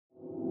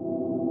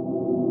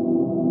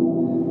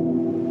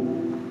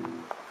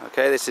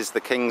Okay, this is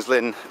the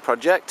Lynn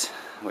project.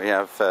 We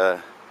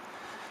have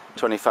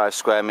 25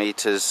 square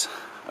meters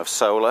of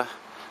solar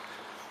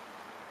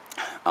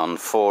on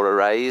 4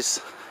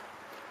 arrays,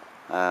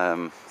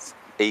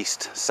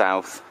 east,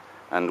 south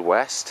and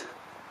west.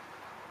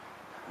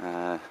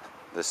 The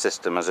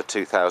system has a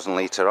 2,000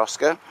 litre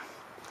Oskar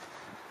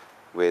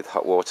with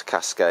hot water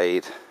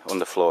cascade,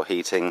 underfloor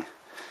heating,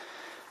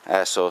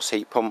 air source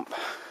heat pump,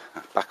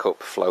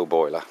 backup flow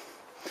boiler.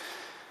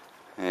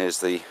 Here's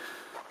the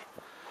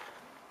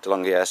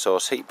DeLonghi air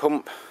source heat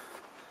pump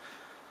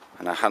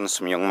and a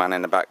handsome young man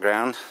in the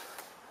background,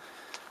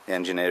 the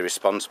engineer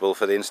responsible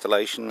for the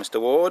installation, Mr.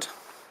 Ward.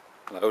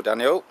 Hello,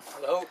 Daniel.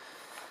 Hello.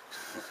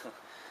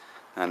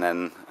 And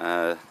then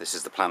this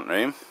is the plant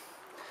room.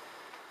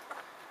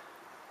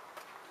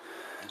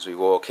 As we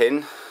walk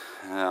in,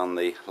 on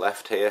the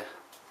left here,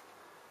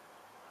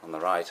 on the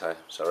right,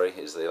 sorry,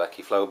 is the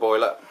Lecky flow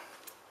boiler.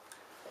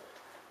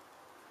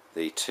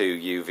 The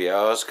 2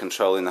 UVRs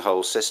controlling the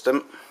whole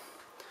system.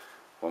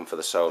 One for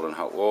the solar and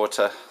hot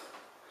water,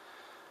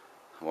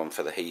 one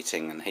for the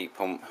heating and heat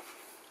pump.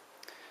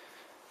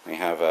 We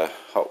have a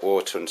hot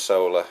water and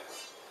solar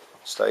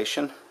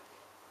station,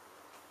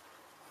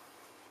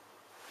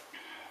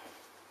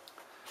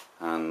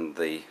 and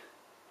the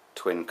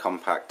twin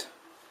compact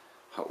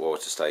hot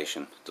water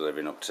station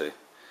delivering up to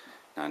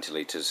 90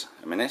 litres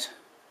a minute.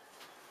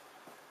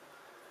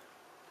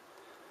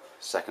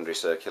 Secondary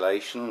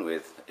circulation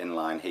with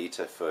inline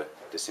heater for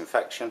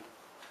disinfection,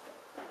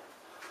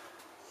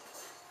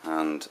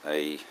 and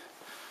a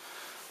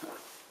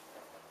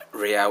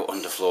re-out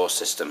underfloor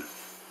system.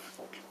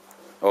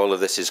 All of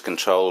this is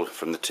controlled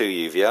from the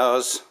 2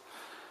 UVRs,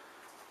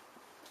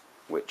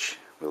 which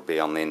will be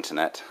on the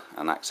internet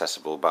and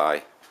accessible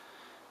by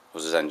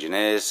us as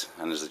engineers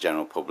and as the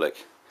general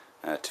public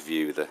to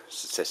view the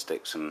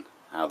statistics and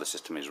how the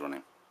system is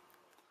running.